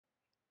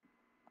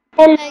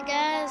Hi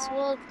guys,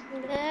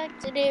 welcome back.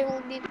 Today we'll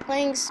be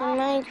playing some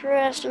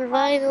Minecraft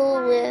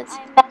Survival with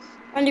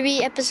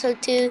Wondery Episode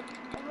 2.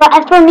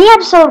 For me,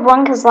 episode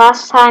 1, because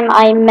last time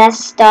I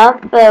messed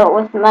up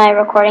with my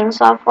recording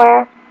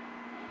software.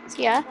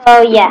 Yeah?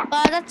 Oh, yeah.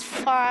 That's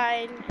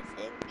fine, I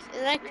think.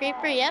 Is that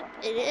creeper? Yep,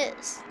 it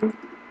is.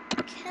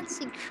 Can't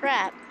see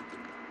crap.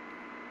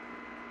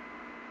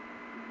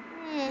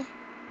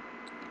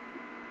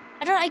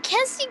 I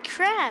can't see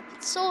crap.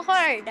 It's so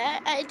hard.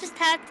 I just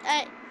had...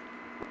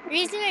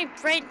 Raising my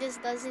brightness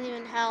doesn't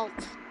even help.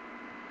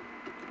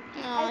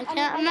 No, I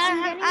can't.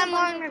 I'm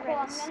lowering my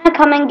brightness. I'm gonna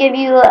come and give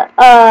you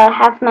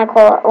half my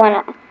coal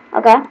when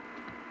okay?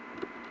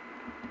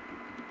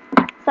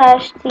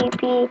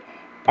 /TPX.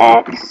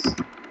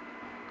 Okay,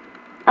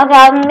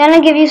 I'm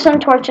gonna give you some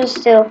torches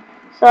too.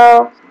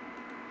 So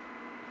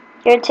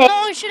here, take.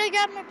 No, should I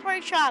grab my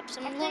pork chops?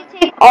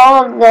 Take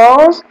all of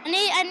those.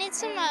 I need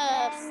some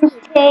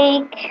food.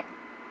 Take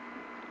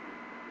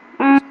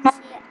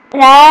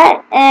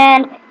that,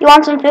 and you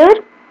want some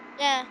food?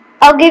 Yeah.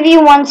 I'll give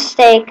you 1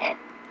 steak.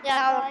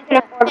 Yeah,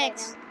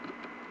 thanks.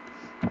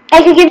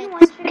 I could give you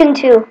 1 chicken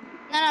too.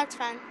 No, it's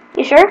fine.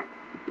 You sure?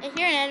 I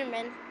hear an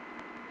Enderman.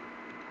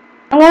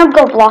 I'm gonna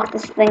go block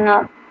this thing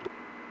up.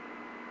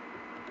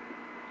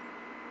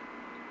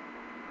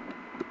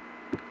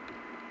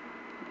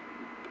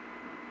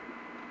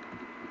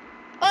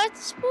 Oh,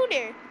 it's a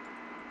spooder.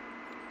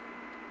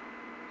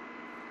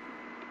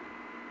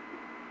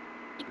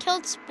 I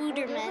killed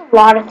Spooderman. A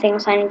lot of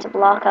things I need to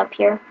block up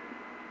here.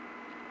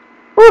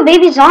 Ooh, a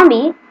baby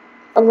zombie.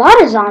 A lot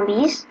of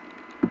zombies.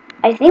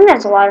 I think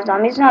that's a lot of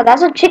zombies. No,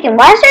 that's a chicken.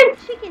 Why is there a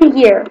chicken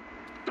here?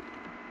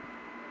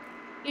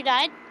 You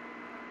died?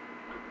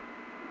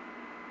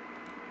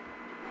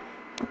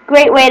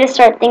 Great way to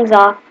start things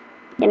off,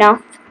 you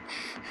know?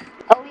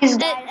 Always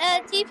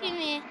die. TP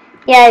me.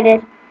 Yeah, I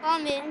did.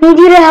 Follow me. I need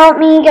you to help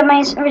me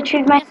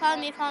retrieve my... Follow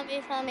me.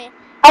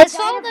 I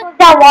saw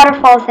that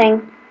waterfall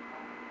thing.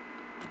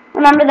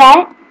 Remember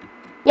that?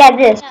 Yeah,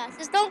 this. Yeah,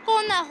 just don't go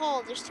in that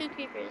hole. There's 2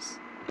 creepers.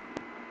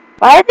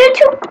 Why'd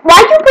you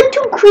put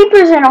 2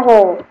 creepers in a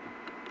hole?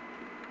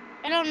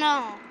 I don't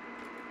know.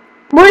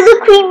 Were the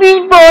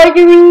creepers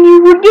bothering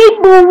you? Were they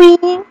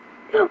moving?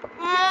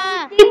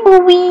 Ah. Were they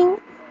moving?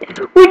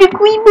 Were the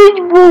creepers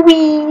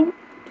moving?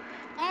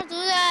 Don't do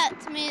that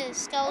to me,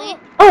 Skelly.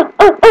 Die.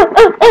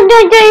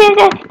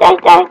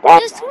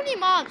 There's too many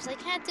mobs. I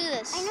can't do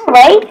this. I know,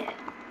 right?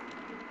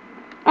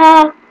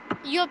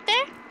 You up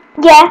there?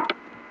 Yeah.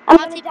 I'm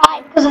gonna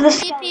die because of the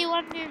TP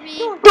Wonder V.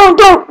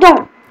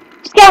 Don't.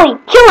 Skelly,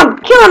 kill him.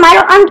 I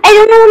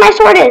don't know where my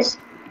sword is.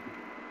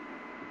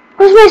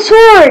 Where's my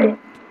sword?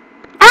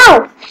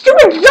 Ow!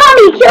 Stupid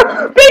zombie!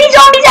 Baby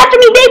zombies after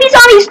me! Baby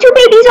zombies! 2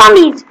 baby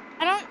zombies!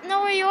 I don't know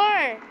where you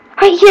are.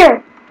 Right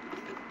here.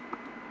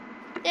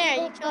 There,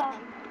 you killed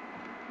them.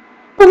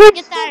 But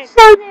Get that.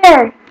 Down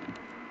there.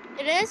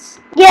 It is?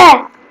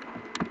 Yeah.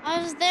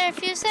 I was there a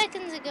few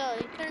seconds ago.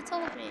 You could have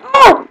told me.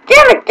 Oh,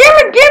 damn it,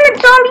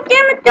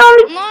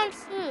 zombie. I'm on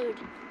food.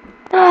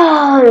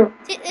 Oh.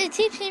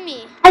 TP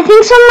me. I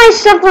think some of my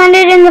stuff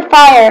landed in the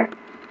fire.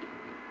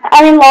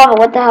 I mean lava.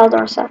 What the hell,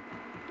 Dorsa?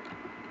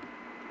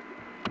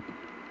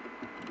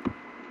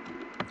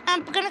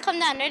 I'm gonna come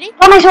down. Ready?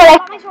 Oh, I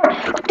got my sword.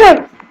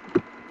 Good.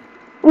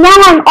 Now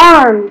I'm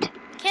armed.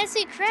 I can't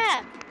see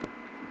crap.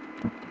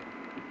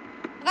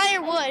 I got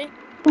your wood.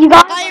 You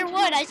got your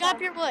wood. I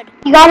dropped your wood.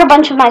 You got a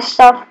bunch of my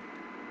stuff.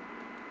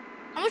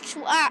 How much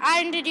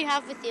iron did you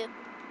have with you?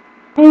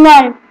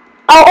 None.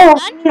 Oh,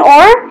 None? An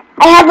ore?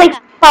 I had like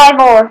 5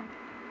 ore.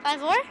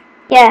 5 ore?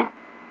 Yeah.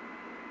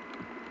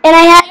 And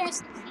I had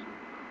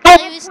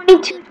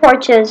 22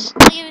 torches.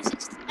 I gave you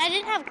 16. I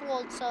didn't have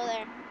gold, so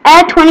there. I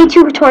had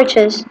 22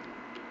 torches.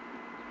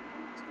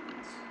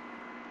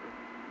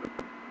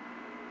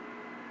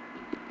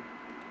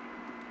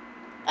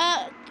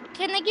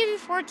 Can I give you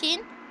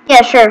 14?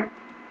 Yeah, sure.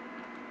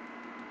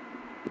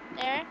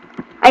 There.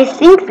 I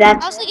think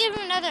that's... I'll also give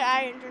him another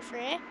iron for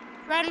free.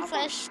 Rotten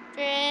flesh,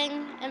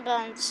 string, and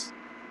bones.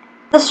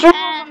 The string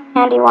will come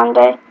handy one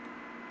day.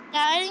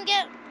 Yeah, I didn't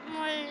get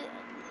more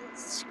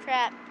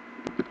crap.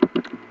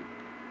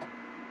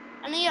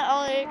 I'm gonna get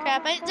all of your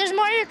crap. There's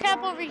more of your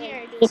crap over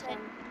here, dude.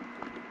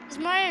 There's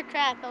more of your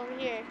crap over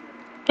here.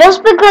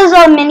 Just because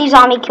a mini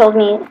zombie killed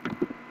me.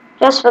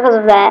 Just because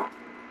of that.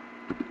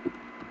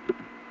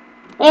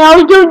 And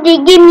also they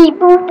give me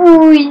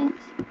boo-boos.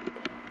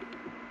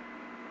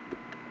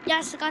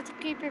 Yes, I got the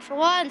creeper for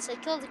once. I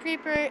killed the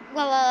creeper.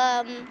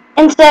 Well,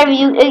 instead of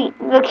you,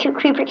 the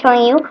creeper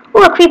killing you.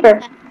 Ooh, a creeper.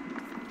 Yeah.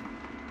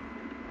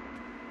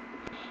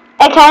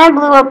 I kind of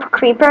blew up a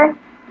creeper.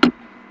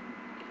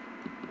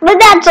 But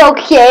that's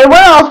okay.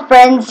 We're all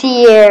friends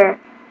here.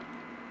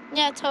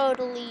 Yeah,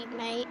 totally,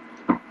 mate.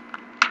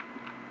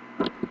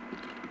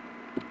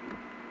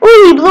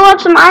 Ooh, you blew up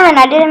some iron.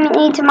 I didn't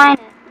need to mine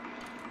it.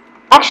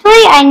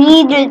 Actually, I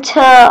needed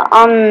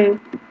to,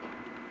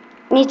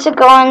 need to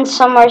go in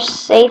somewhere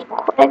safe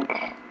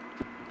quick.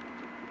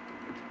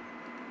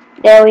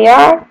 There we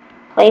are.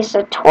 Place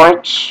a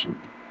torch.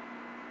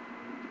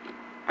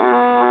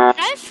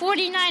 I have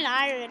 49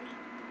 iron.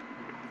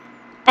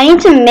 I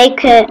need to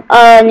make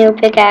a new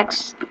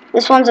pickaxe.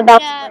 This one's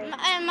about to break.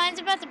 And mine's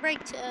about to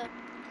break too.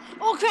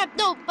 Oh crap,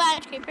 no,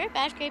 bad scraper.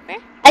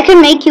 I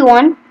can make you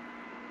one.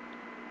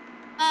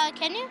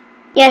 Can you?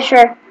 Yeah,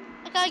 sure.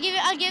 Okay,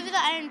 I'll give you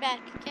the iron back,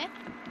 okay?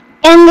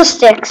 And the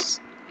sticks.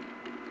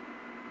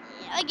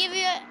 Yeah, I'll give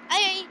you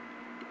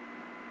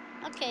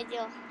okay,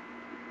 deal.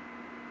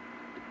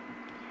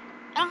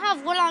 I don't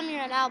have wood on me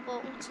right now,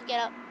 but once you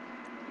get up.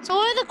 So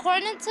what are the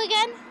coordinates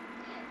again?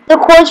 The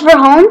coordinates for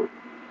home?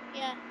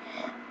 Yeah.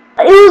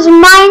 It was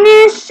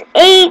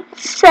 -8,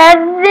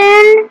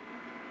 7,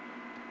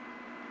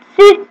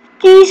 50.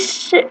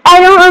 I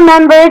don't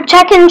remember.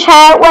 Check in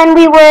chat when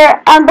we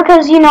were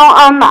because you know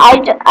I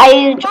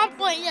Spawn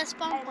point, yeah,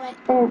 spawn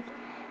point.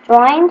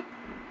 Joined.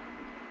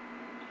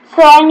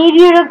 So I need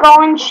you to go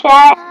and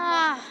chat.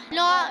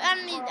 No, I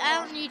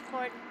don't need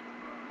cord.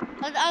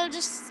 I'll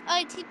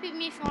TP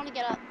me if you want to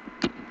get up.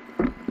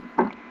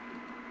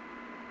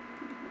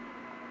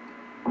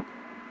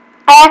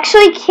 I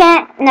actually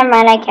can't. Never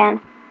mind, I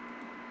can.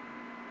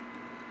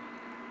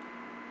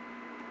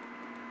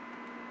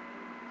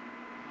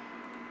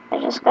 I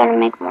just gotta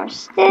make more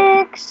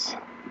sticks.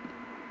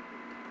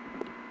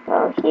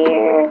 Go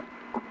here.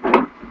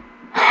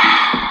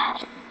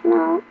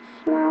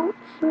 Smelt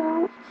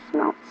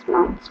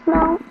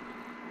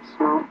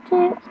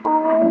it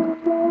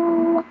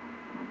all.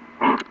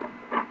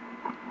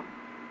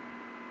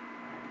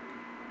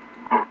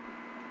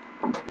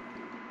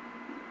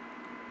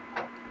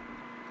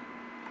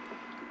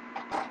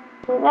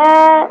 Do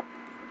that.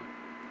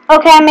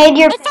 Okay, I made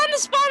your. I found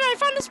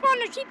the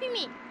spawner. TP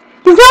me.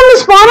 You found the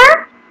spawner?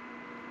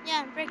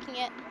 Yeah, I'm breaking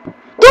it.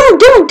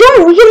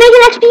 Don't. We can make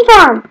an XP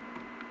farm.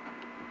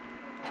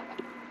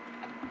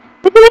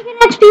 We can make an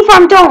XP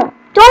farm. Don't.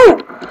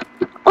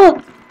 Oh.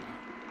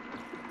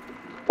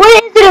 What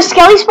is it? A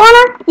skelly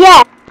spawner?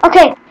 Yeah.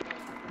 Okay.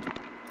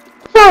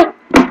 Sorry.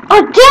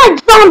 A dead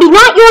zombie,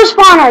 not your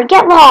spawner.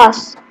 Get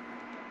lost.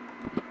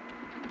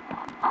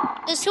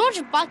 There's too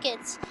much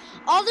buckets.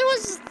 All there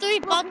was 3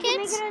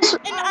 buckets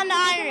and an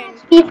iron.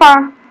 XP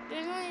farm.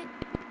 There's only,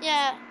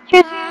 yeah.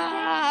 Here's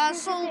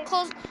So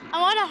close. I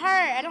want to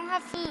hurt. I don't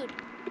have food.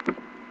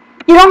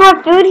 You don't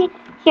have food?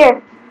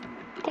 Here.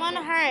 I want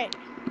to hurt.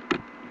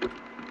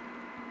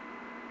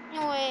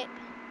 No, wait.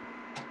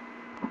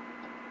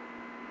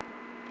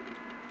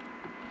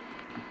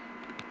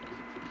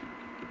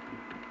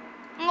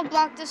 I'm gonna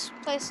block this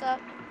place up.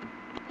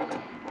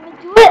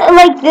 Do it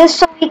like this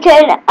so we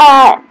could,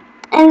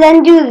 and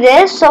then do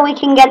this so we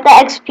can get the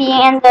XP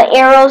and the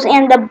arrows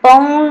and the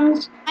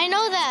bones. I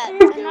know that. I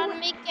know how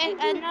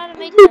to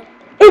make them.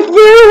 If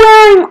they're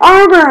wearing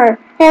armor,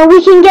 then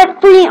we can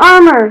get free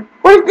armor.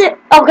 What is it?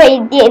 Okay,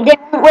 they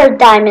won't wear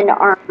diamond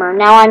armor.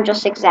 Now I'm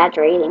just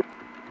exaggerating.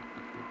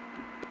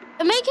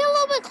 Make it a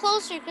little bit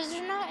closer, because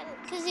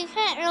you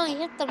can't really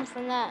hit them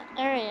from that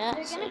area.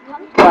 They're gonna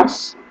come to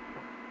us.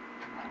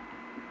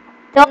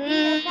 They'll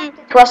be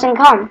attracted to us and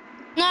come.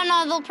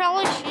 No, they'll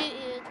probably shoot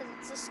you because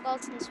it's a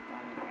skeleton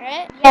spawner,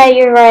 right? Yeah,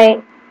 you're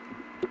right.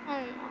 I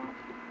don't know.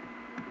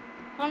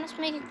 I want to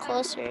make it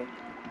closer.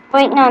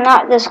 Wait, no,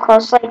 not this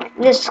close. Like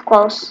this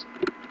close.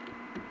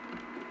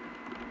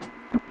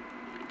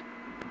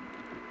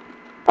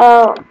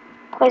 Oh,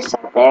 place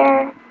up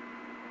there.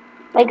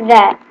 Like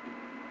that.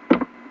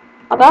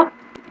 Okay?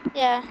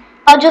 Yeah.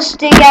 I'll just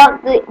dig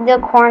out the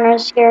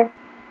corners here.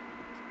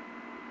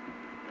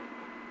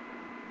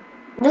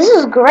 This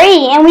is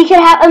great, and we could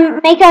have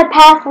make a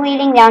path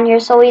leading down here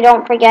so we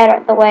don't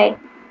forget the way.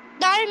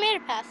 No, I already made a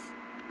path.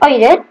 Oh, you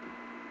did?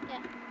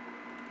 Yeah.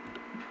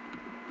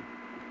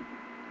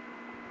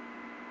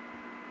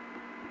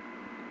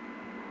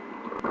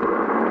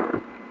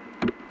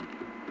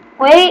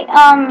 Wait,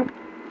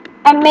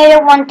 I made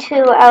a one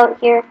too out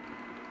here.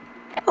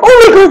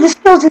 Oh my god, the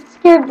skeleton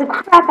scared the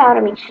crap out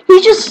of me.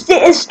 He just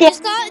is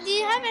standing. Do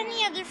you have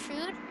any other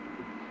food?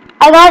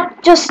 I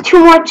got just 2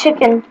 more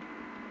chicken.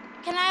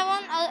 Can I have one?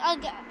 I'll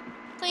get,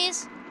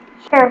 please.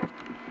 Sure.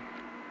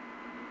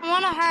 I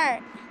want to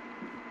hurt.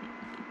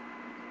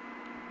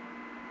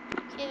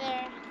 Okay,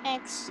 there.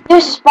 Thanks.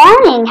 They're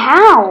spawning.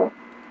 How?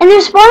 And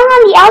they're spawning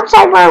on the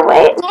outside where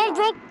we're. Someone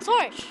broke the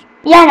torch.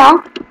 Yeah, I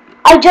know.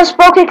 I just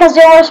broke it because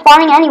they were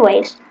spawning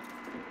anyways.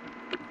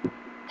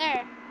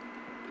 There.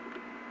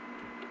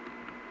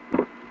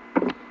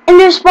 And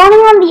they're spawning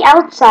on the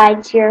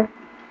outsides here.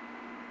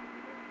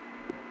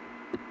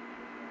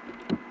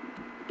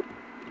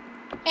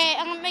 Okay,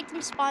 I'm gonna make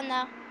them spawn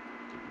now.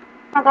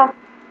 Okay.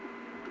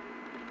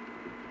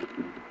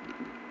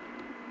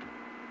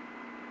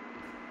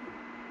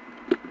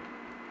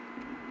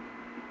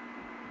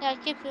 Yeah,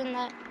 keep doing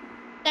that.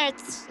 There,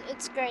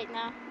 it's great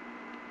now.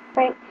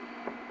 Great.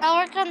 I'll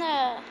work on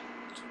the...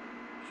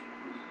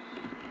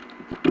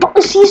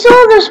 Oh, see, so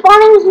they're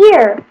spawning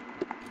here.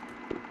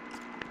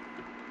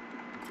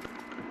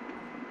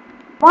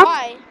 What?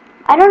 Why?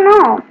 I don't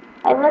know.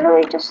 I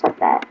literally just said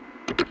that.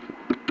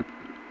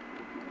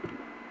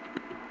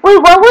 Wait,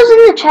 what was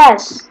in the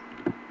chest?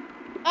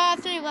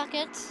 3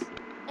 buckets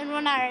and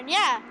 1 iron.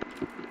 Yeah.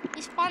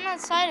 You spawn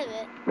outside of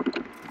it.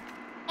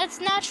 That's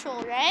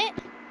natural, right?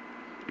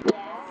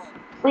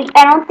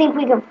 I don't think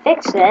we can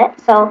fix it.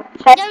 So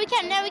Yeah, we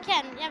can. Yeah, we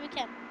can. Yeah, we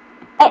can.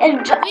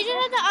 We just have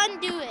to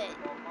undo it.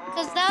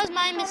 Because that was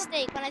my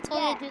mistake when I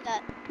told you to do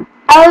that.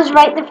 I was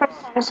right the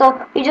first time,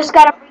 so we just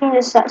gotta bring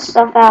this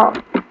stuff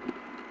out.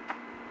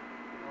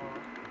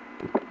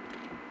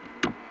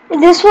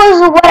 This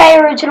was what I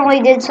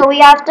originally did, so we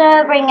have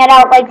to bring it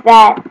out like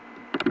that.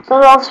 So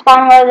they'll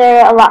spawn where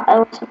they're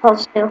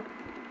supposed to.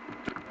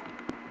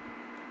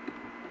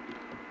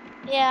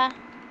 Yeah.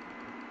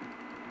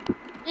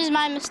 This is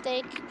my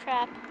mistake.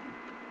 Crap.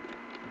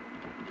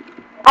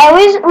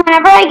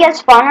 Whenever I get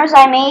spawners,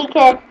 I make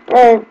the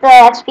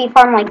XP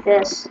farm like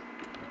this.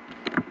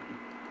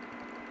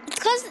 It's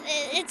because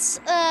it's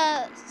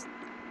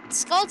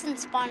skeleton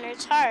spawner.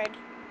 It's hard.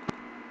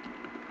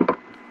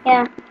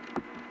 Yeah.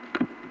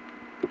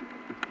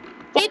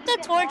 Keep the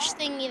torch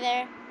thingy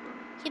there.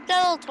 Keep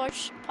that little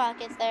torch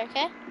pocket there,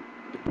 okay?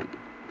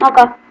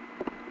 Okay.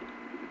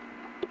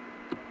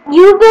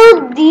 You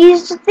build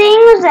these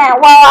things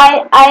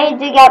while I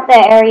dig out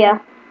the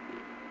area.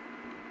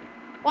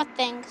 What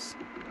things?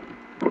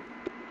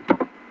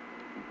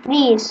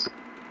 These.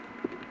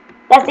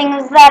 The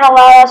things that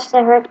allow us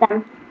to hurt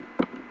them.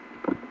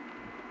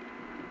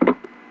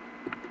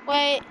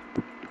 Wait.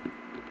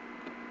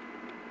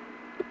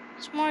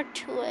 There's more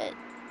to it.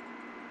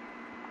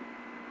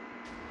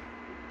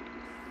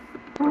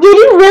 Did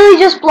you really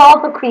just blow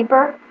up a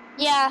creeper?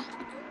 Yeah.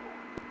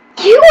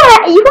 You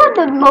got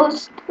the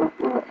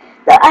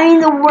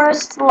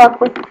worst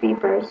luck with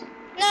creepers.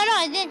 No,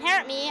 it didn't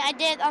hurt me. I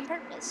did it on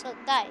purpose, so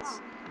it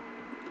dies.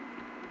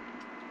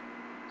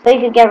 So you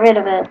could get rid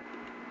of it.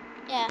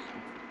 Yeah.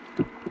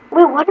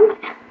 Wait, what am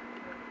I?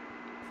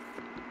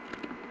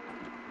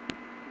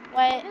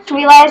 Wait. I just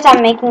realized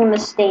I'm making a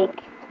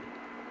mistake.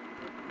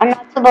 I'm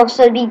not supposed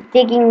to be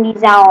digging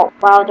these out.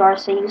 Wow,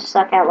 Dorsey, you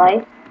suck at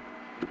life.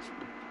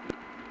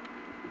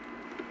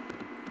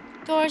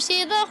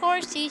 Dorsey the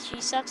horsey,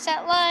 she sucks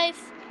at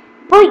life.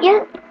 Oh,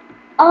 yeah.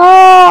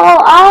 Oh,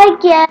 I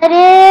get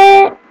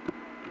it.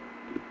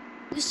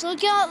 You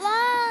suck at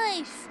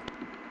life.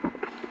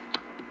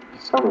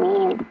 So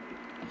mean.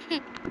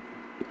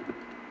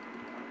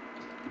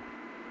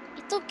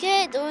 It's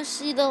okay,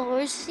 Dorsey the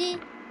horsey.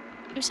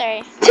 I'm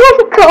sorry.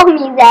 Don't call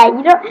me that.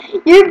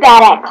 You're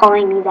bad at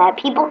calling me that.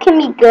 People can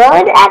be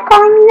good at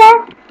calling me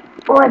that,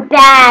 or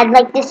bad,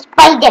 like the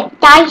spider.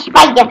 Die,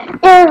 spider.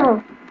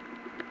 Ugh.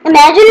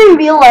 Imagine in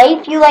real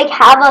life you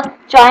have a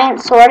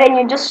giant sword and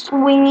you're just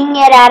swinging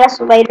it at a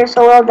spider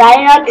so it'll die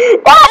and you're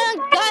like,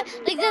 Oh God,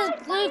 like this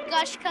blue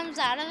gush comes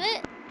out of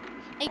it.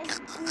 Like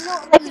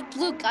this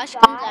blue gush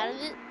comes out of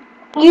it.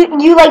 You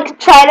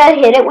try to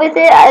hit it with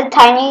it, a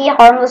tiny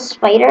harmless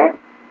spider.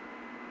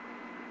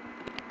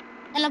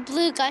 And a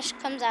blue gush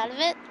comes out of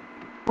it.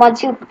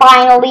 Once you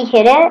finally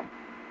hit it.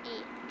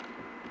 Yeah.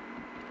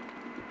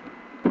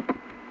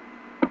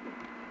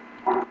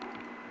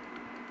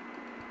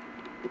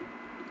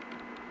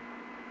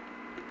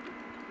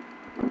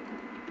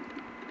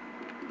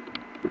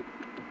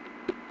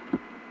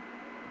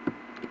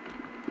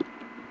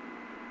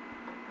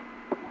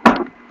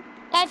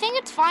 I think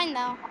it's fine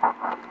though.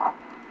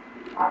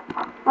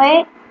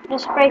 Wait,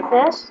 just break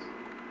this.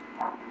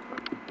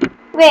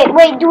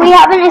 Wait, do we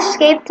have an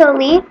escape to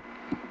leave?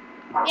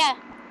 Yeah.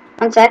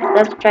 One sec,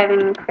 that's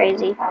driving me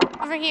crazy.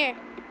 Over here.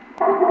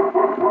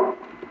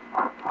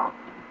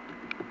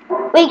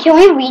 Wait, can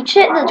we reach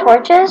it, the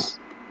torches?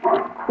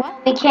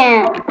 What? We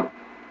can't.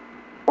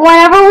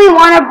 Whenever we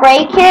want to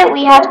break it,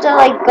 we have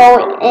to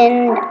go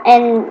in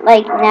and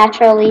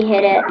naturally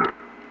hit it.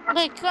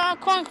 Okay, come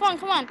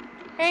on.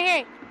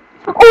 Hurry.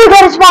 Oh my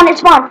god, it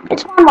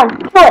spawned one.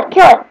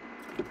 Kill it.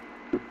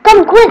 Come,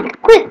 quick.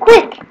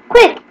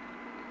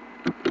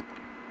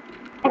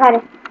 I got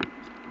it.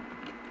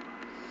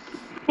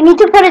 We need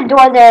to put a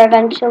door there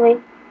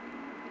eventually.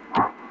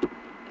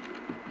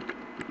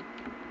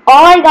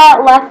 All I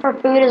got left for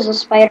food is a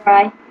spider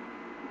eye.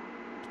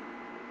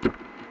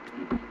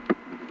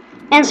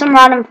 And some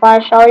rotten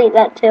flesh, I'll eat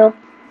that too.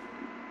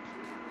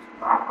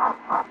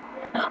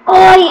 Oh,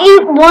 I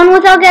ate one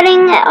without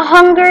getting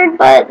hungered,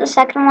 but the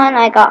second one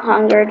I got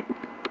hungered.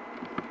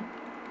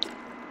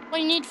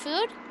 What, you need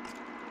food?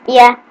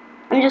 Yeah,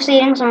 I'm just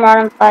eating some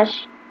rotten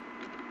flesh.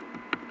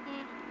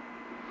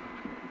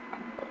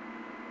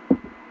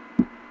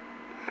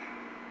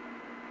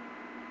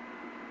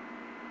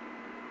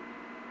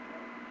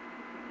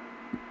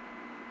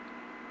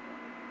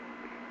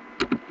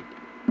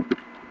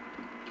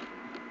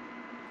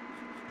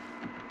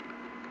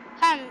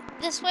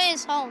 This way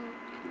is home.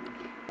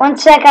 One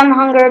sec, I'm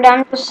hungered.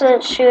 I'm just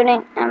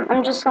shooting.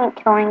 I'm just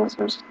killing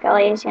some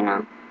skellies, you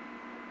know.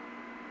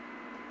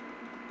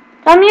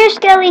 Come here,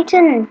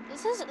 skeleton.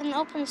 This is an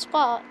open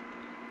spot.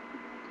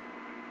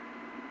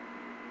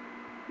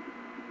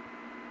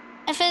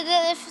 If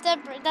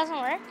that doesn't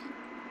work.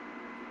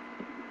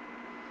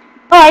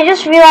 Oh, I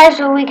just realized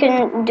that we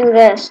can do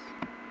this.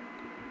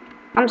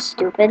 I'm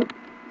stupid.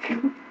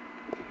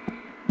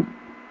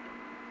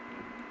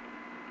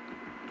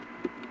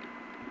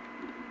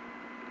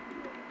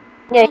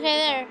 Yeah. Okay,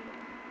 there.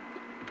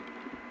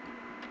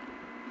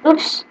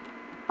 Oops.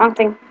 Wrong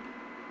thing.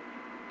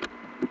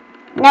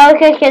 Now we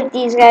could hit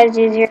these guys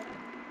easier.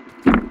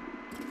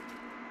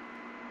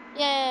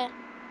 Yeah.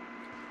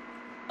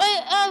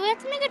 Wait, we have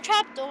to make a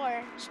trap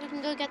door so we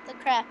can go get the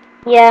crap.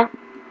 Yeah.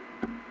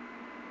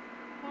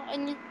 Oh, I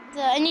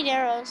need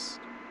arrows.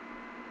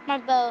 My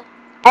bow.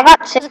 I got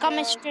Cause 6. I got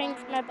my string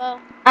for my bow.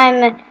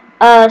 I'm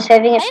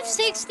saving it. I have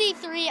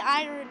 63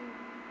 iron.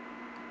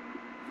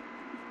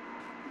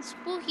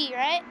 Spooky,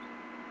 right?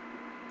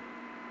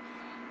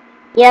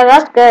 Yeah,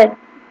 that's good.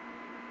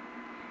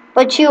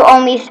 But you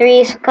owe me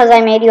 3 because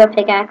I made you a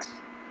pickaxe.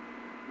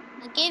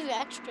 I gave you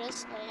extras,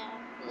 so yeah.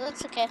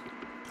 That's okay.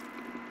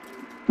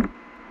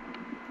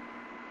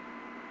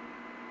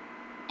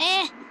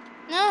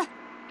 No.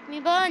 Give me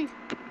bun.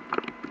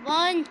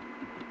 Bun.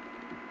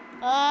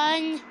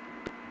 Bun.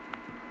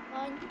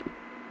 Bun.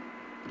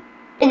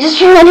 I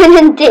just run in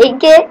and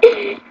take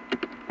it.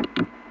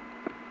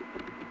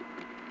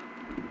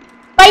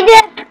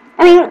 Spider!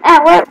 I mean,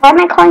 why am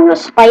I calling you a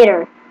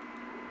spider?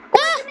 Oh,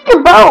 I can make a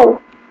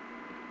bow!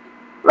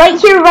 Right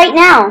here, right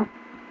now.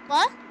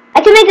 What?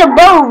 I can make a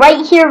bow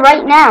right here,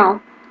 right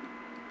now.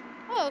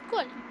 Oh,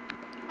 cool.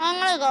 I'm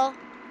gonna go.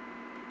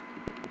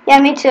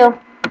 Yeah, me too.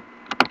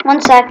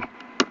 1 sec.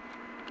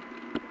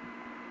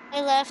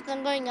 I left.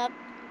 I'm going up.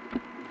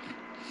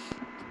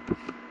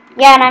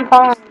 Yeah, and I'm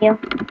following you.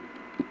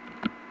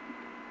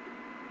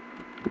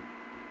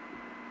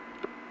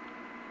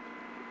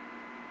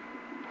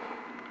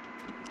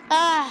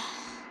 Ah.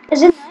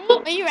 Is it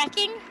night? Are you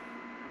wrecking?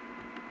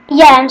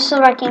 Yeah, I'm still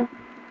wrecking.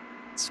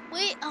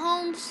 Sweet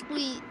home,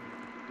 sweet.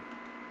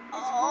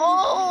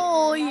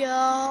 Oh,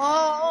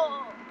 yeah.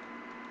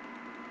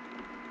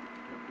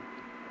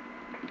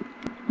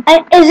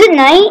 Is it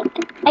night?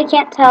 I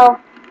can't tell.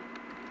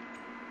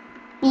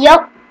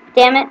 Yup.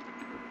 Damn it.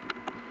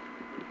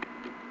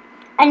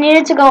 I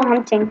needed to go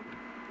hunting.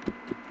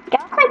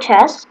 Get off my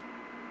chest.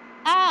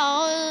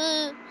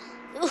 Ow.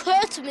 You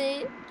hurt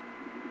me.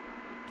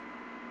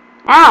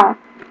 Ow.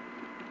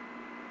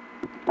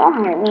 Don't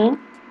hurt me.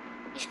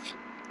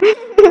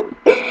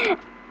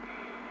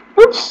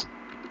 Oops.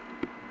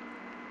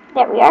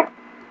 There we are.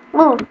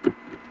 Move.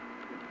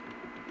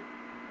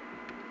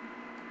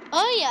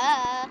 Oh,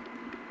 yeah.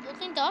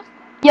 Looking dark.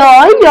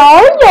 Yeah,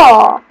 yeah,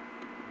 yeah.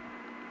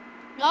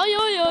 Oh,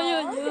 yeah.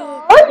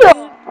 Oh,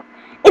 yeah.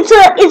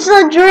 It's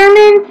a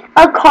German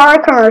car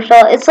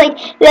commercial. It's like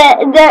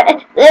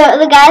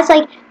the guy's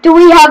like, do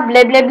we have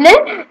blah blah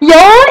blah?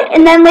 Yeah,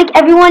 and then like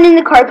everyone in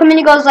the car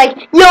company goes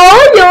like,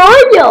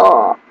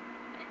 yeah.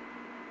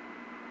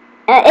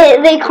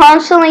 They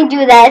constantly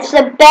do that. It's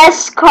the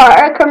best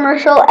car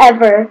commercial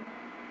ever.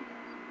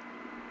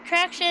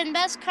 Correction,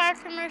 best car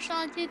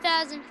commercial in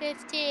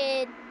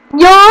 2015.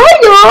 Yeah.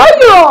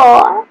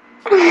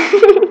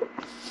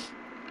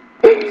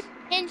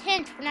 Hint,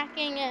 hint, we're not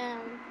getting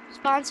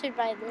sponsored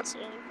by this or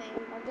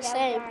anything. I'm just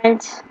saying.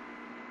 Aren't.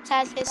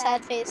 Sad face,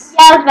 sad face.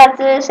 Yeah, I was about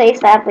to say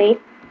sadly.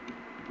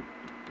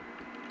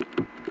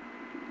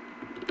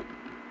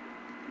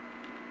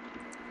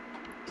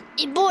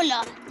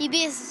 Ebola,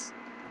 EBS.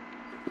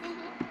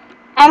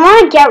 I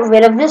want to get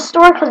rid of this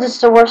store because it's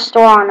the worst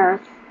store on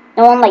earth.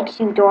 No one likes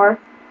you, door.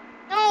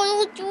 No,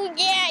 don't do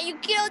that. You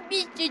killed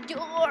Mr.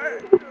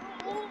 Door.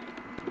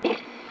 No.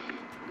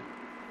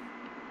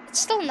 It's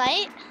still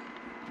night.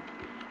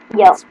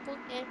 Yep. It's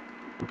spooky.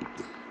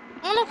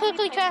 I'm gonna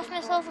quickly craft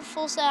myself a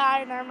full set of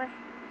iron armor.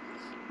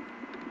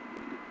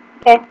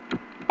 Okay.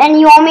 And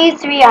you owe me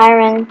 3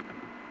 iron.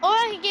 Or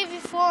I can give you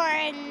 4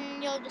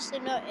 and you'll just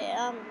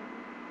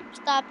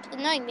stop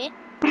annoying me.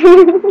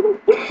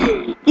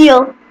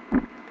 Deal.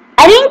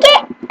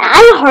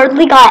 I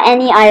hardly got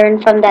any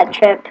iron from that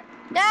trip.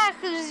 Yeah,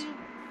 because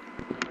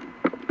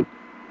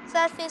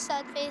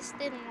sad face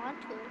didn't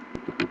want to.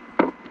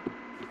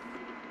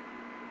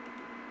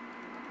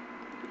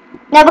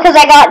 No, because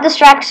I got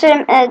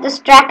distracted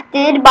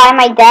by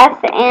my death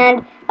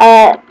and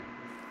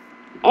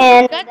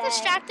You got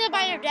distracted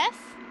by your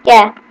death?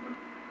 yeah.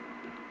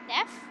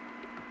 Death?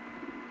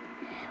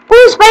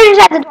 Ooh, spider's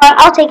at the door.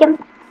 I'll take him.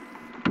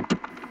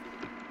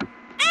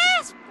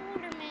 Ah,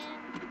 Spider-Man.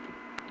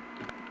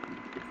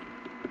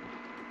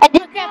 I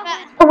did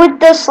that with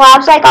the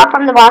slabs I got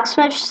from the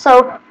blacksmith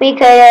so we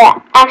could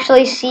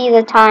actually see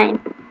the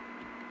time.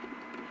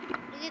 You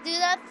can do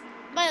that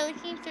by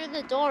looking through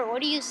the door.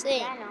 What do you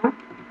say? I know.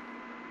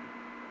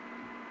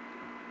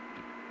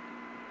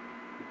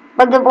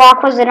 But the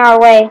block was in our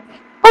way.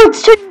 Oh,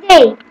 it's turning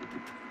day.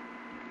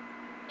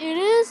 It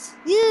is?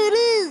 Yeah, it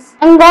is.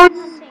 I'm going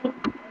hunting.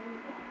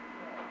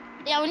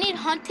 Yeah, we need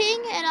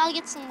hunting, and I'll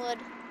get some wood.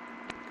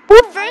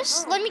 Ooh.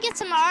 First, let me get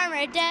some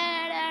armor.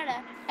 Da, da,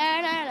 da,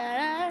 da, da,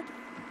 da.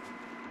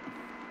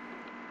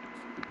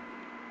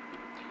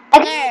 I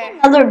can get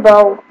another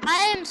bow.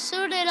 I am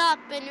suited up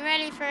and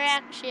ready for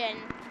action.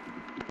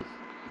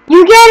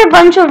 You get a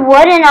bunch of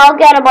wood, and I'll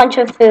get a bunch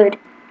of food.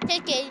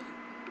 Okay.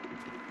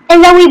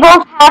 And then we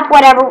both have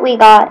whatever we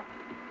got.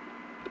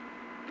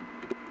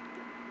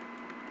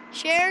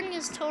 Sharing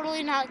is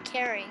totally not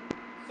caring.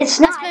 It's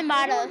That's not. my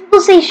motto.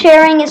 People say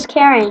sharing is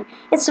caring.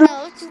 It's the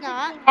No, it's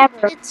not.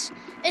 ever.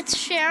 It's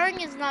sharing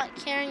is not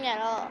caring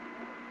at all.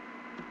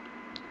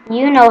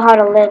 You know how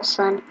to live,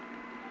 son.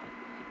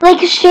 Like,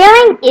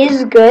 sharing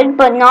is good,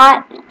 but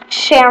not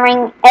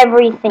sharing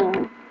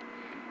everything.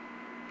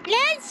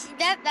 Yes,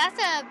 that's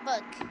a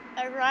book.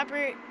 A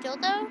Robert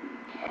Dildo?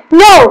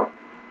 No!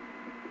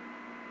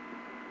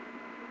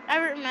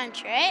 Robert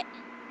Munch, right?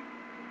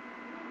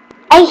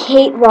 I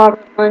hate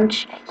Robert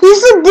Munch.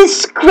 He's a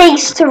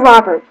disgrace to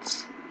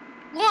Roberts.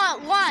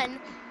 One.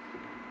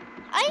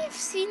 I've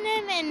seen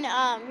him in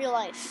real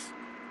life.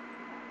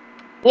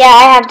 Yeah,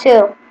 I have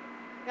too.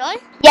 Really?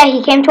 Yeah,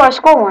 he came to our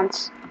school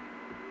once.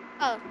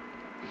 Oh.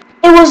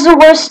 It was the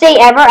worst day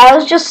ever. I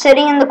was just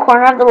sitting in the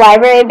corner of the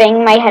library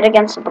banging my head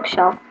against the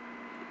bookshelf.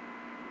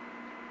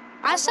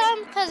 I saw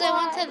him because I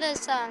went to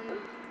this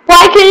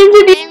Why couldn't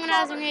it thing be? when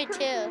I was in grade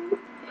 2.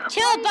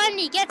 Chill,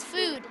 Bundy, get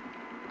food.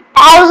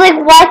 I was like,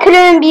 why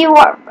couldn't it be?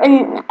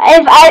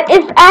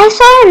 If I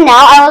saw him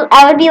now,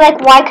 I would be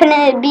like, why couldn't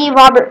it be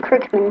Robert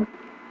Kirkman?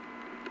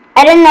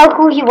 I didn't know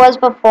who he was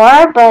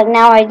before, but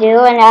now I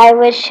do, and I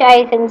wish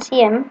I could see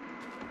him.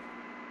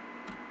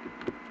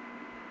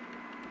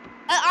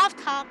 Off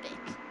topic.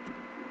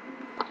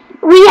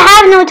 We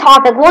have no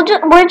topic.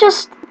 We're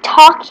just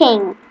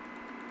talking.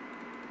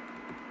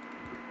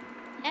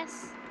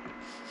 Yes.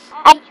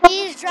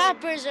 These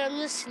droppers are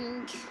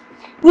listening.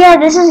 Yeah,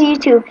 this is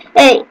YouTube.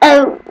 They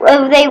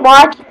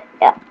watch.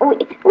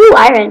 Ooh,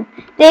 Iron.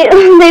 They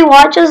they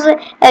watch us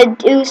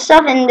do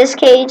stuff. In this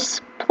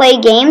case, play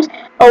games.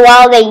 But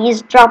while they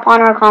eavesdrop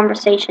on our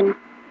conversation.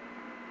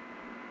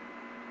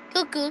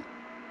 Cuckoo.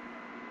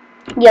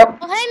 Yep.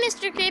 Oh, hey,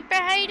 Mr. Creeper.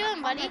 How you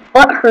doing, buddy?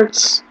 What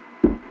hurts?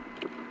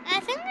 I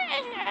think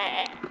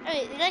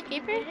wait, is that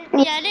Creeper?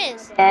 Yeah, it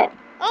is.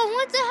 Oh,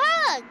 what's a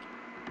hug?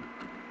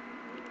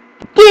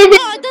 Give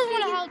Oh, it doesn't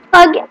want a hug.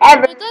 Hug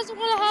ever. It doesn't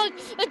want a hug.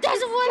 It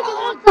doesn't want a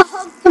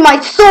hug. To my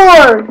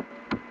sword.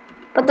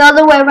 But the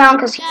other way around,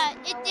 cause yeah,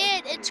 it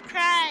did. It's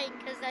crying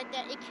because I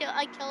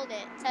killed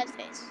it. Sad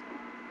face.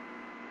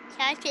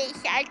 Sad face.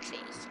 Sad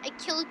face. I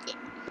killed it.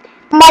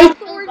 my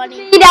sword is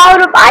made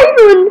out of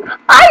iron.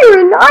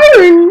 Iron. My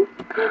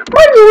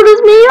sword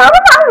is made out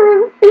of iron.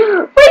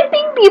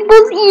 Raping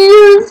people's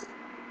ears.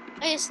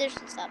 Okay,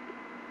 seriously, stop.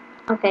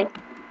 Okay.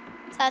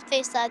 Sad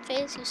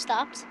face. You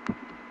stopped.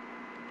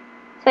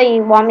 So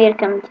you want me to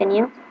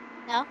continue?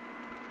 No.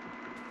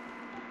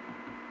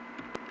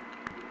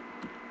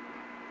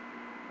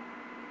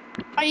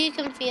 Are you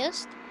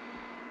confused?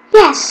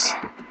 Yes.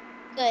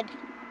 Good.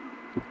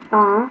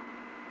 Aw.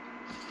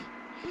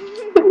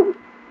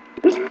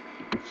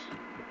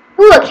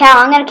 Ooh, a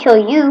cow. I'm gonna kill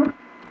you.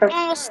 I'm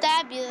gonna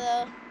stab you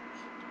though.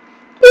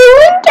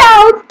 Killing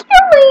cows.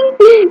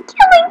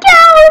 Killing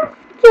cows.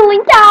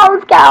 Killing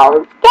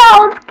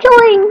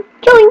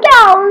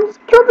cows.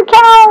 Kill the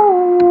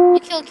cow. You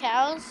kill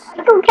cows?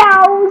 I kill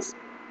cows.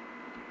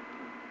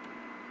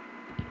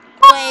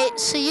 Wait,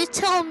 so you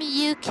tell me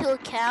you kill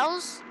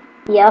cows?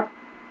 Yep.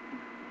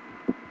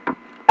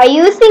 Are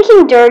you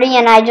thinking dirty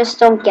and I just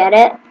don't get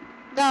it?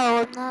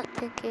 No, I'm not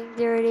thinking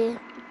dirty.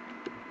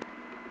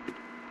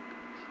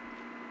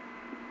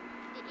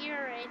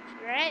 You're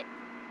right?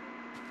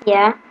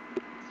 Yeah.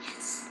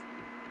 Yes.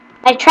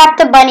 I trapped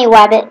a bunny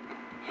rabbit.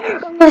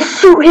 I'm gonna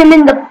shoot him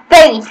in the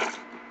face.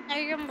 Are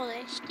you gonna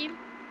molest him?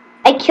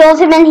 I killed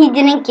him and he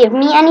didn't give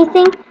me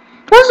anything.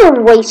 That was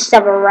a waste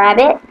of a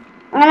rabbit.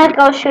 I'm gonna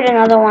go shoot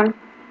another one.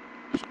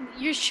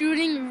 You're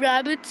shooting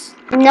rabbits?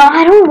 No,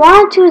 I don't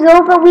want to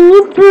though, but we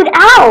need food.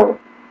 Ow!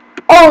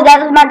 Oh,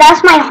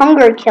 that's my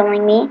hunger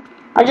killing me.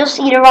 I'll just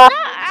eat it raw. No,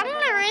 I'm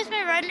gonna raise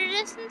my render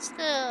distance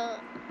to...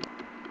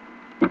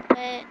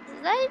 Wait,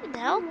 does that even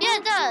help? Yeah,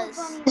 it does.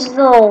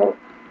 So,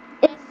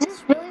 is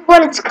this really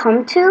what it's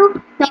come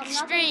to? No,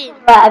 Extreme.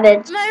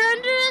 Rabbits. My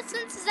render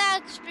distance is at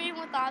extreme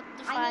with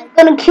Optifine. I'm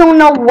gonna kill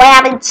no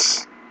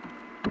rabbits.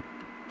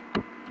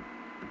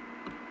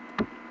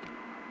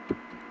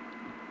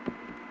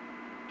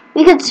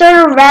 We could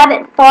start a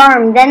rabbit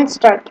farm, then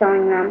start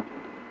killing them.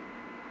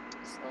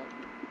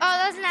 Oh,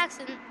 that's an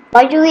accident.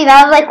 Why'd you leave?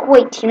 I was like,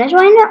 wait, Tina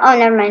joined it? Oh,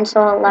 never mind,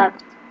 so it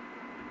left.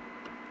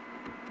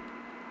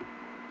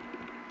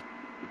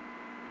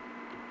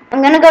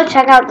 I'm gonna go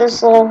check out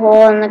this little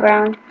hole in the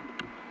ground.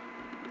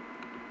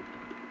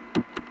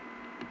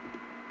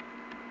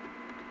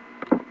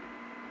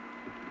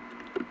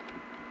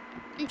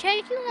 I'm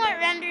checking what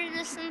render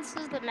distance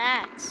is the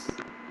max.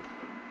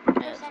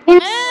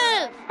 Move!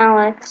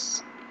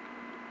 Alex.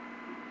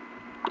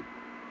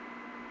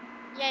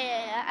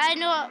 Yeah. I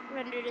know what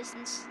render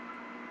distance.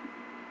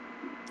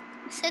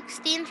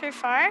 16 for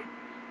far.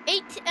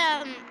 20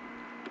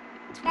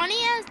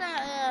 as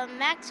the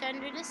max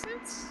render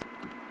distance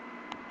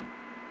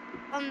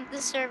on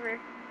the server.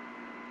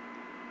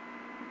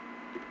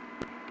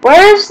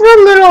 Where's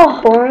the little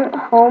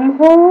home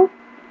hole?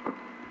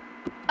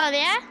 Oh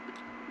yeah?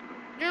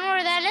 You know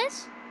where that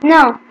is?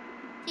 No.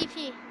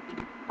 TP.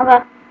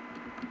 Okay.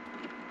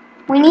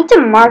 We need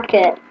to mark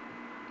it.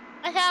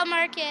 Okay, I'll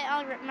mark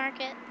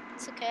it.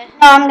 It's okay.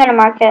 No, I'm gonna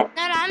mark it.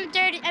 No, I'm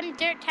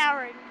dirt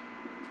towering.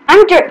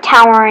 I'm dirt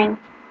towering.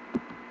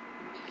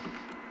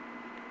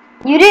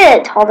 You did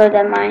it taller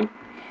than mine.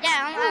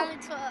 Yeah, I'm only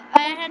 12.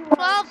 I had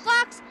 12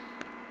 blocks.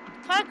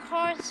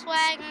 Parkour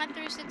swag. I'm at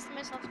 360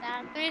 myself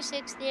down.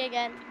 360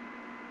 again.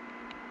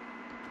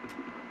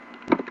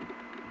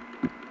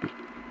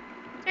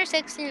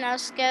 360 now,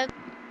 skip.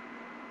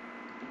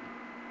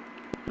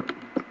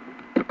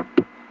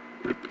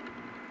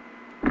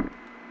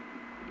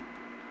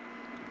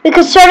 We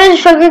could start a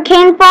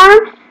sugarcane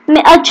farm,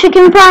 a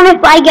chicken farm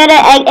if I get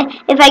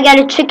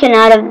a chicken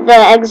out of the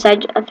eggs I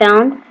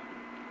found.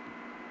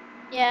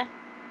 Yeah.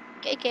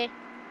 Okay.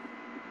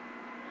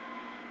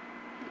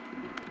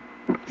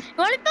 You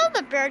want to build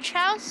a birch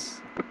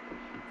house?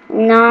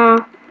 No.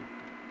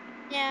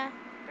 Yeah.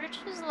 Birch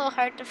is a little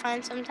hard to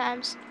find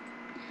sometimes.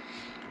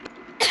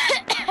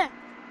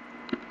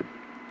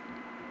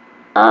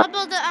 I'm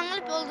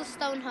gonna build a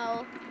stone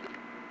hole.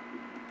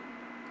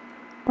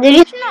 Did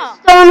you say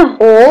stone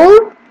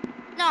hole?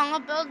 No, I'm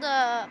gonna build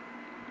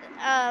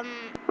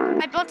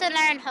I built an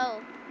iron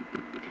hole.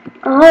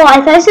 Oh, I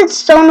thought I said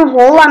stone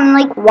hole. I'm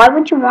like, why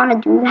would you want to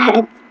do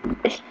that?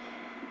 That's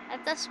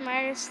the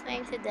smartest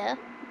thing to do.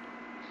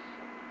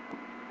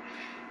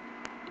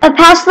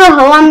 Past the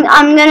hole,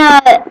 I'm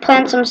gonna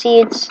plant some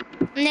seeds.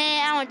 Nah,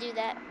 I won't do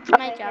that. It's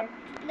my job.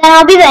 Then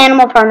I'll be the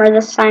animal farmer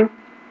this time.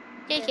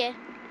 Okay.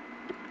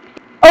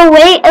 Oh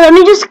wait, let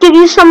me just give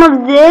you some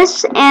of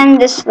this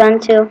and this then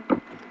too.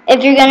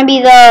 If you're gonna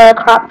be the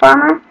crop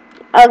farmer,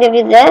 I'll give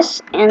you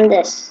this and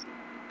this.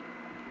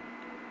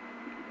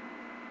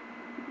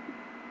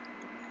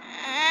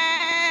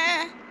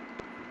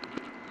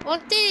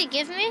 What did you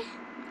give me?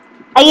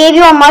 I gave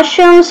you a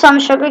mushroom, some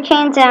sugar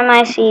canes, and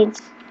my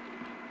seeds.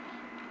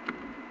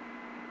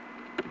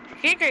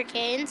 Sugar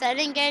canes? I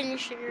didn't get any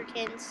sugar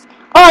canes.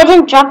 Oh, I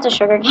didn't drop the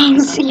sugar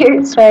canes.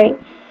 You're sorry.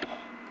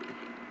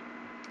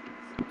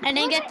 I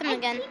didn't get them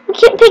again.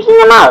 Keep picking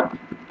them out.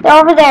 They're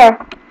over there,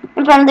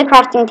 in front of the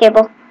crafting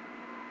table.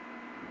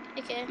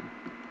 Okay.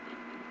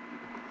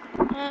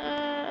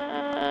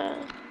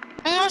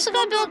 I'm also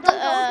gonna build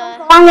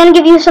I'm gonna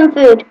give you some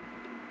food.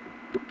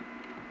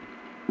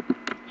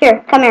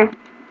 Here, come here.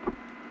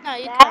 No,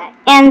 you can't.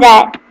 And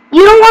that.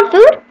 You don't want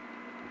food?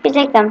 You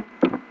take them.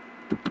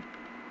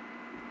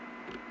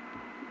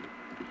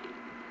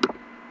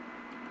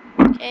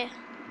 Okay.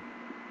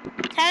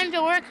 Time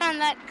to work on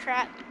that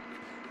crap.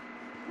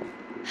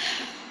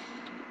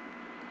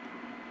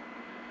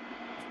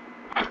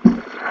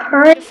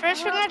 Hurry.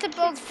 First, we're going to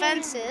build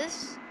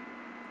fences.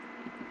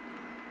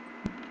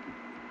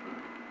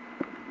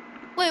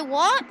 Wait,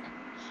 what?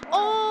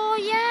 Oh,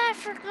 yeah, I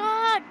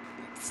forgot.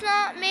 It's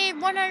not made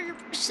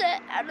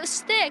 100% out of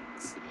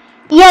sticks.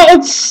 Yeah,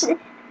 it's I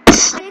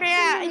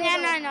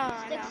know.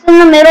 sticks in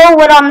the middle,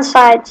 wood on the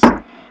sides.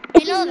 I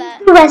know that.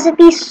 The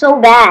recipe's so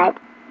bad.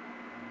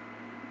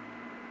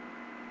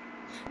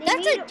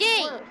 That's a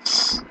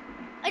gate.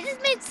 I just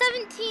made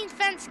 17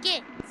 fence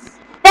gates.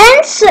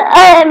 Fence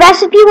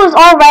recipe was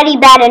already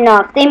bad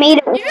enough. They made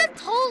it. You just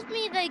told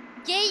me the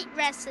gate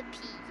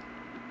recipe.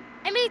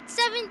 I made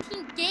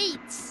 17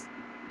 gates.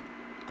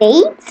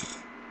 Gates?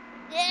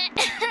 Yeah.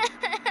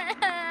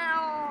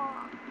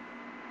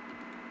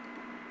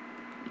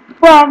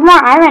 Well, I have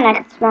more iron I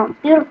can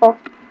smelt. Beautiful.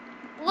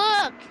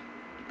 Look.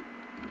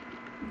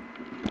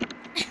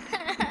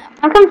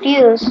 I'm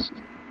confused.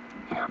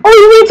 Oh,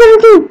 you made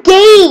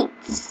 17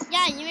 gates.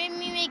 Yeah, you made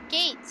me make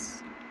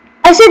gates.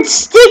 I said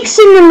sticks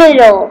in the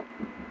middle.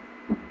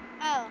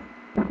 Oh.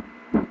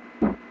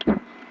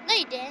 No,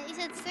 you didn't. You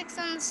said sticks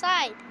on the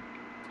side.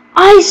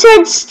 I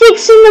said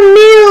sticks in the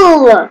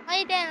middle. No,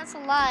 you didn't. That's a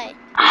lie.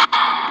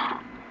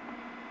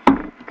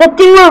 Good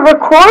thing we're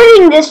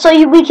recording this so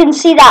we can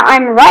see that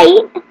I'm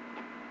right.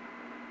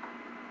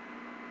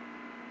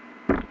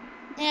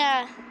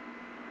 Yeah.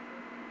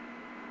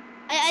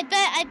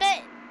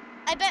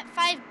 I bet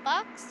 $5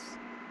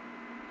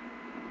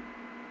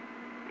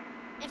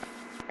 if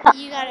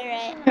you got it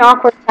right. An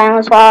awkward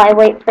silence while I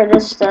wait for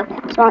this to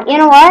spawn. You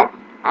know what?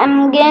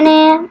 I'm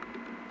gonna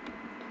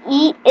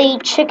eat a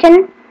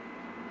chicken.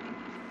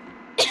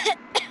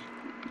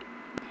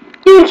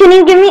 Dude, can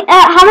you give me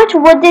how much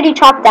wood did he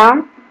chop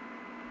down?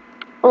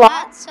 A lot.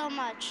 Not so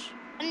much.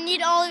 I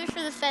need all of it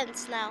for the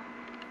fence now.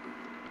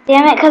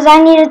 Damn it, because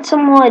I needed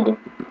some wood.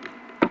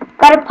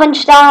 Gotta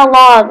punch down a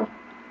log.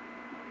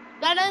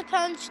 Gotta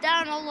punch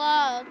down a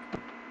log.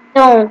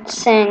 Don't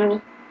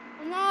sing.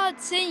 I'm not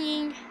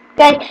singing.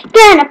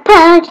 Gonna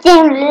punch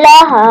down a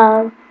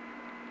log.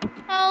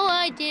 Oh,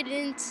 I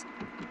didn't.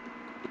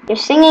 You're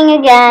singing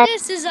again.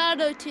 This is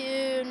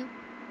auto-tune.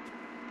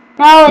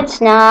 No,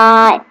 it's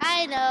not.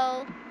 I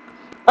know.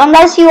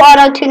 Unless you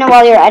auto-tune it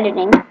while you're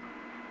editing.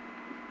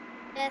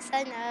 Yes,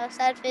 I know.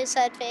 Sad face,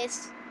 sad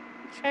face.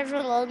 Trevor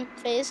alone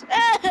face.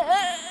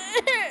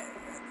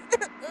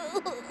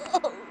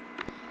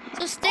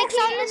 So sticks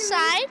on the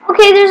side.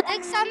 Okay, there's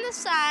Sticks on the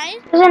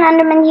side. There's an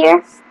Enderman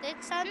here.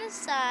 Sticks on the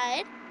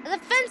side. And the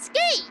fence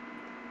gate.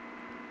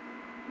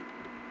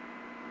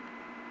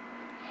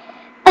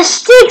 A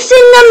stick's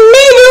in the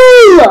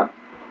middle.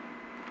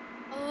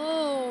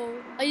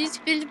 I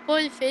just built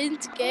a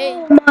fence gate.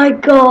 Oh my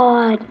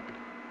god.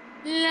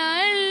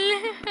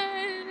 I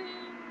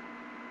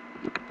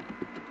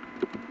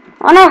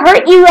wanna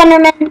hurt you,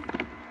 Enderman.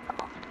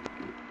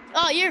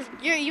 Oh, you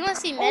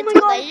must see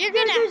mental. Like, you're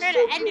gonna hurt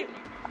an Enderman.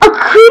 A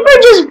creeper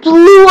just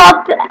blew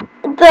up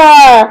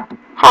the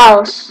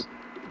house.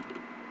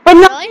 But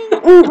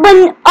nothing,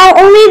 when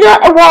only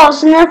the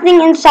walls,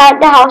 nothing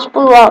inside the house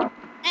blew up.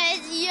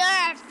 It's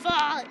your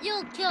fault.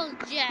 You killed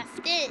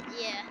Jeff, didn't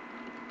you?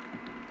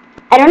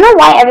 I don't know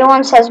why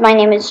everyone says my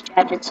name is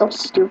Jeff. It's so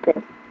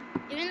stupid.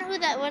 You know who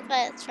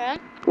that's from?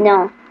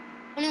 No.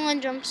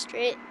 21 Jump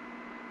Street.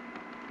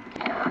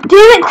 Damn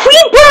it,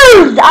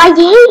 creepers! I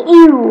hate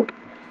you.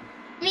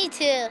 Me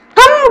too.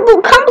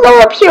 Come blow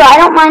up here. I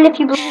don't mind if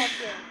you blow up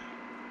here.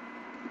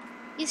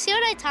 You see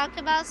what I talk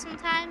about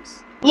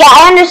sometimes? Yeah,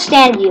 I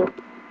understand you.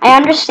 I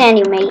understand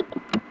you, mate.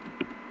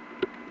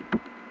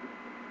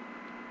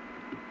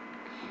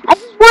 I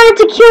just wanted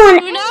to kill an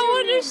enemy. You don't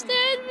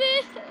understand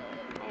me?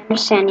 I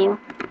understand you.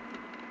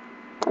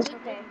 That's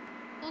okay.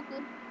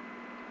 Okay.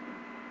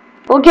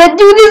 We'll get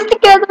through this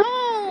together.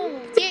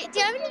 Oh, do you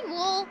have any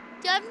wool?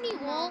 Do you have any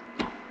wool?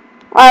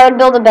 I would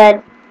build a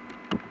bed.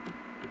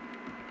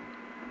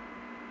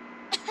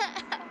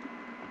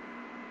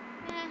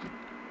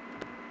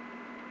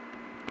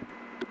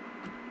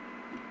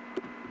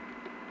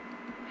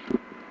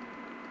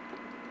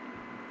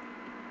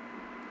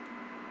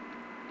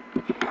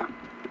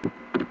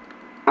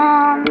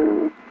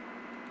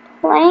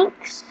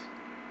 Planks,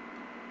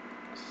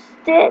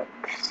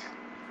 sticks,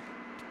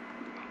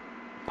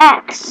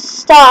 axe,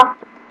 stop.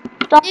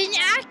 Don't. It's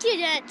an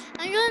accident.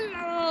 I'm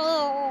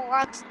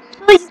gonna. So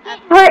you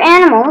can't hurt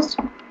animals.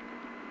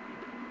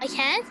 I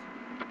can't?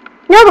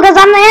 No, because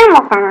I'm the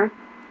animal farmer.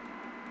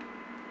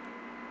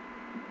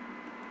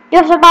 You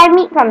have to buy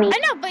meat from me. I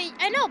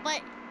know,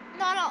 but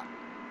no.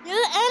 You're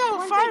the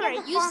animal farmer.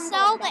 You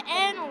sell the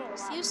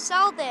animals. You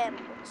sell the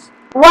animals.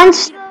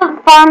 Once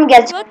the farm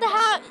gets you have to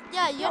have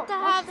you have to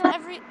have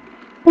every.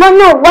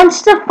 No.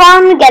 Once the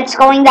farm gets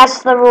going,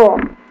 that's the rule.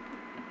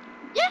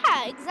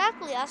 Yeah,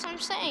 exactly. That's what I'm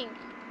saying.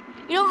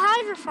 You don't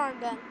have your farm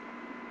then.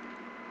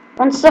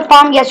 Once the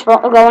farm gets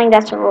going,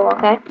 that's the rule.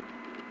 Okay.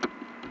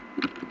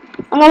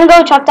 I'm gonna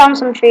go chop down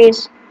some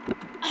trees.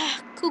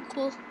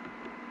 Cool.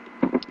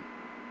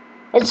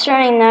 It's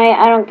turning night.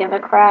 I don't give a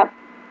crap.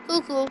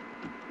 Cool.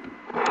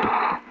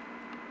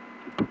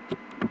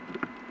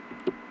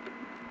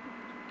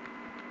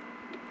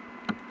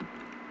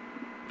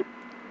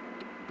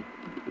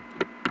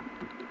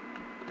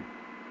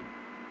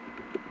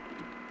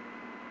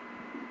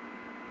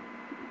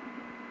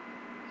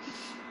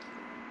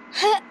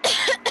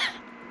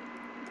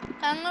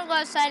 I'm gonna go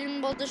outside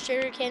and build the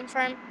sugarcane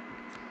farm.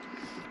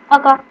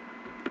 Okay.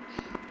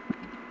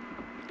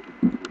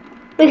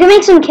 We can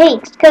make some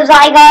cakes because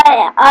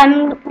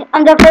I'm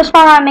the first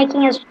farm I'm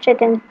making is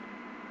chicken.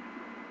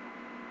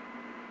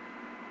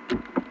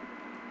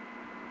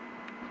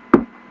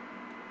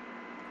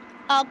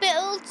 I'll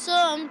build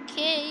some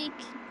cake.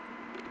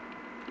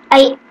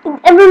 I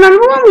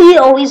remember when we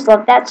always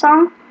loved that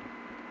song.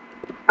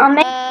 I'll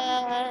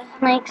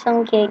make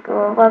some cake.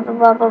 Blah, blah,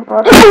 blah, blah,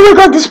 blah. Oh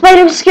my god, the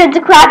spider scared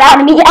the crap out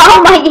of me.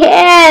 Ow, my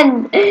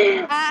hand!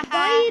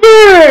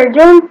 Spider,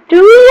 don't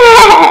do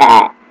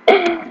that!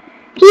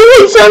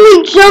 He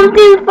suddenly jumped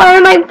in front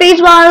of my face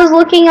while I was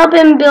looking up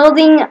and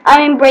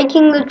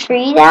breaking the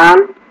tree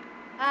down.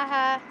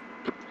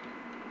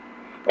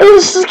 It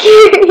was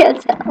scary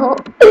as hell.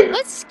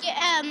 What's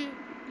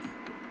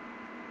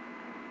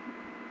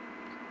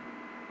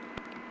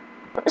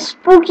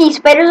Spooky.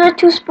 Spiders are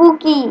too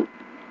spooky.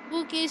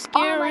 Spooky,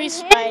 scary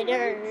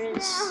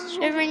spiders.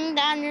 Shivering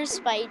down your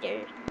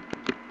spider.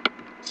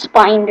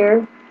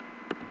 Spinder.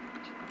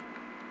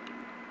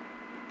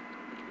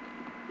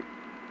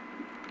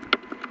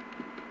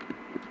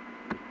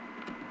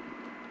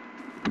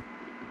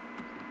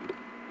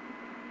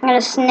 I'm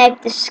gonna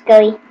snipe this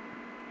skelly.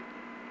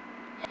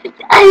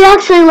 I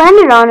actually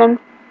landed on him.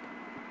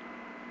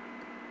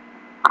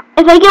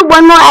 If I get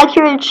one more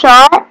accurate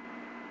shot.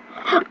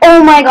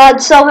 Oh my god,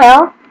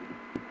 soheil.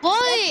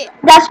 What?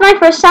 That's my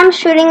first time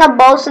shooting a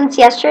bow since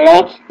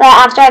yesterday. But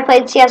after I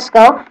played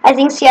CS:GO, I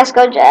think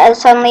CS:GO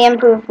suddenly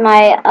improved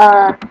my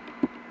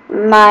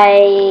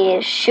my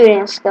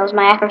shooting skills,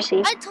 my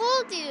accuracy. I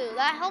told you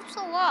that helps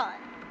a lot.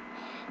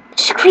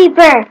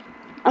 Creeper.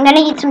 I'm gonna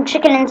eat some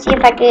chicken and see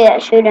if I can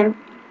shoot him.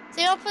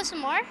 So you'll put some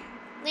more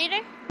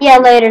later? Yeah,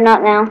 later,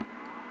 not now.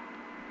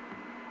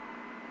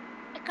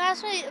 I can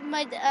ask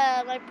my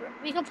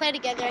we can play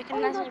together. I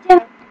can ask my bro.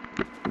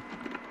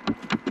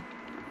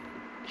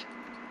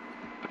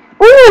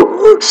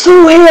 Ooh,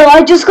 soheil,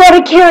 I just got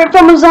a carrot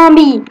from a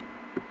zombie.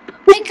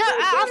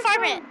 I'll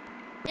farm it.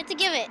 You have to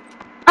give it.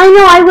 I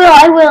know,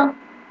 I will.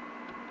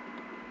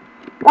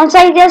 Once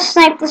I just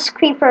snipe this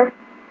creeper.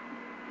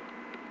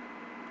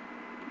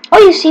 Oh,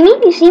 you see me?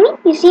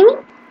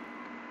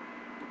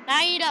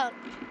 Now you don't.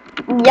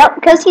 Yep,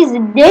 because he's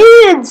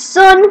dead,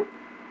 son.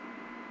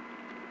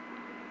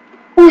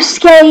 Ooh,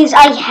 skellies,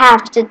 I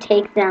have to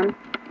take them.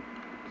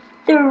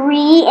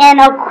 3 and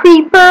a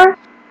creeper.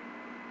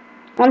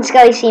 One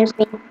Skelly seems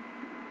me.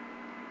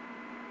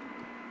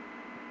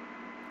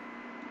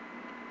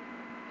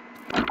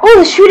 Oh,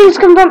 the shooting's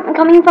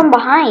coming from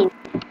behind.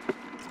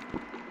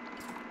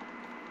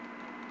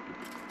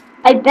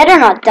 I better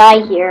not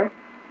die here.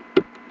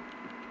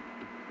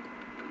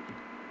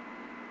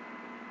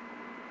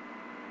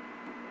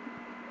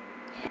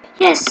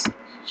 Yes!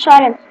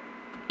 Shot him.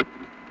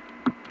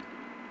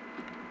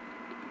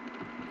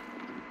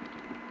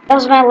 That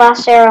was my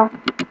last arrow.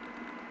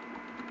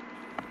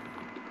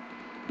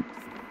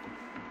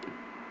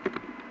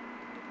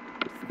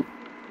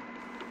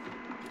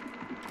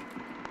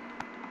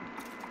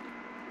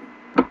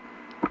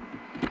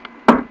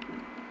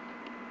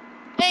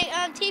 Hey,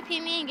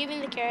 TP me and give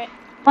me the carrot.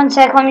 One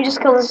sec, let me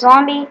just kill this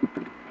zombie.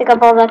 Pick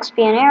up all the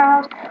XP and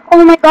arrows.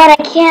 Oh my god,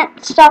 I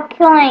can't stop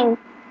killing.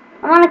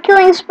 I'm on a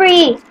killing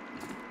spree.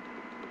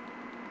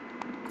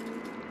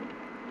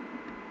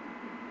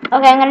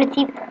 Okay, I'm gonna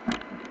TP.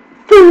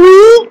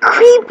 3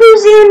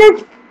 creepers in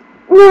it.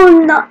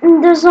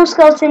 No, there's no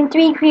skeleton.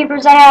 3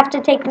 creepers. I have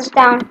to take this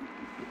down.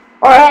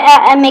 Or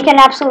I make an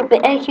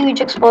a huge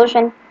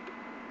explosion.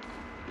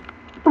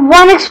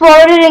 One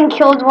exploded and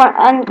killed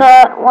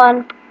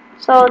one,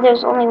 so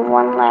there's only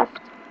one left.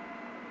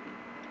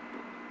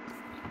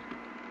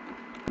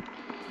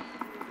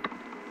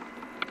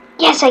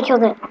 Yes, I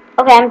killed it.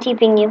 Okay, I'm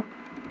TPing you.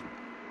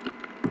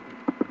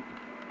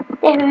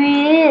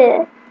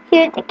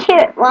 Here's the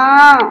carrot.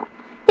 Wow.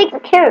 Take the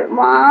carrot.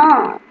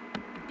 Wow.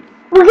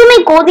 We can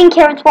make golden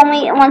carrots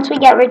once we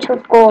get rich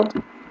with gold.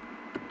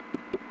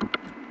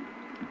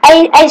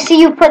 I see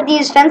you put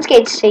these fence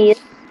gates to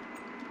use.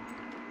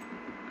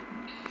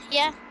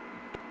 Yeah.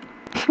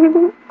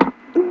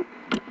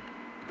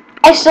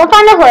 I still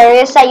find it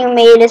hilarious that you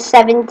made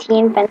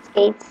 17 fence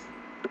gates.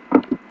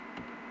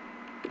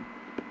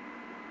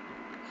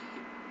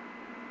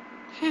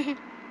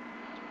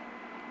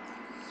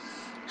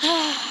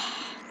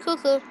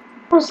 Cool.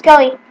 Oh,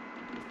 Skelly.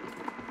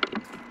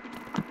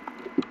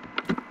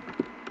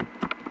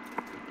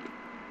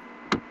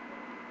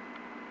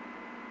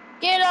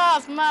 Get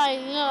off my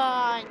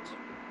lawn.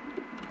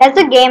 That's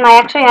a game. I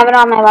actually have it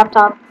on my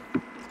laptop.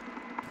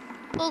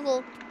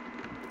 Cool.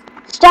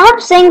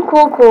 Stop saying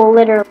cool,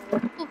 literally.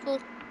 Cool.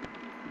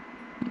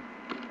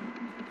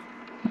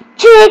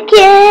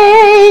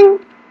 Chicken!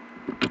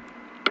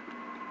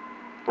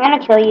 I'm gonna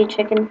kill you,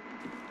 chicken.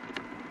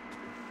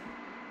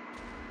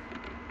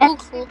 And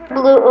Cool.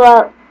 blew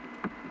up.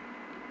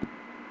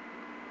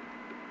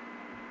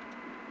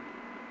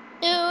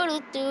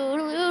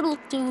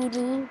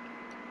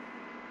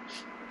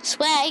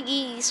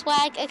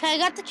 Swag. Okay, I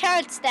got the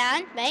carrots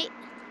down, mate.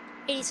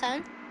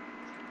 87.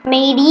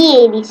 Maybe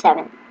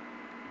 87.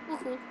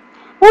 Cool.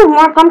 Oh,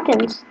 more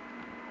pumpkins.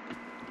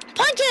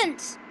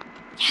 Pumpkins!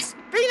 Yes,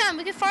 bring them.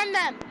 We can farm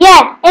them.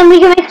 Yeah, and we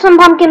can make some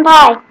pumpkin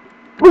pie.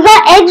 We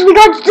got eggs, we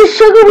got the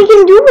sugar, we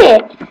can do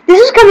it. This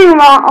is coming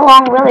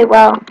along really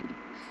well.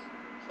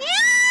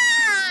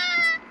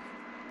 Yeah!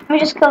 Let me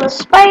just kill the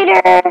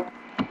spider.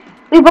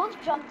 We both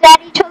jumped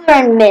at each other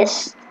and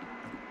missed.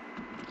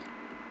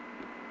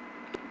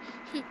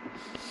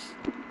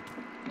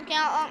 Okay,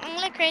 I'm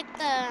gonna create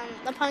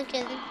the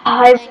pumpkin.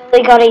 I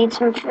really gotta eat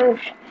some food.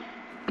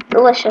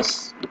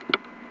 Delicious.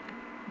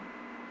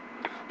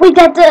 Wait,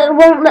 that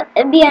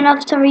won't be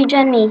enough to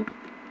regen me.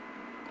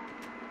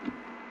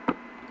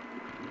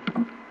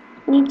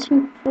 Need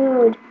some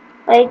food.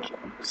 Like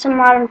some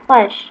rotten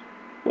flesh.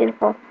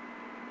 Beautiful.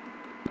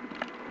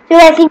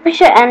 Dude, I think we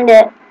should end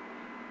it.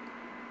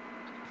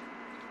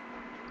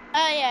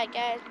 Oh yeah,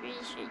 guys, we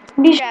should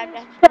grab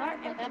that.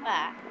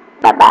 Bye-bye.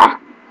 Bye-bye.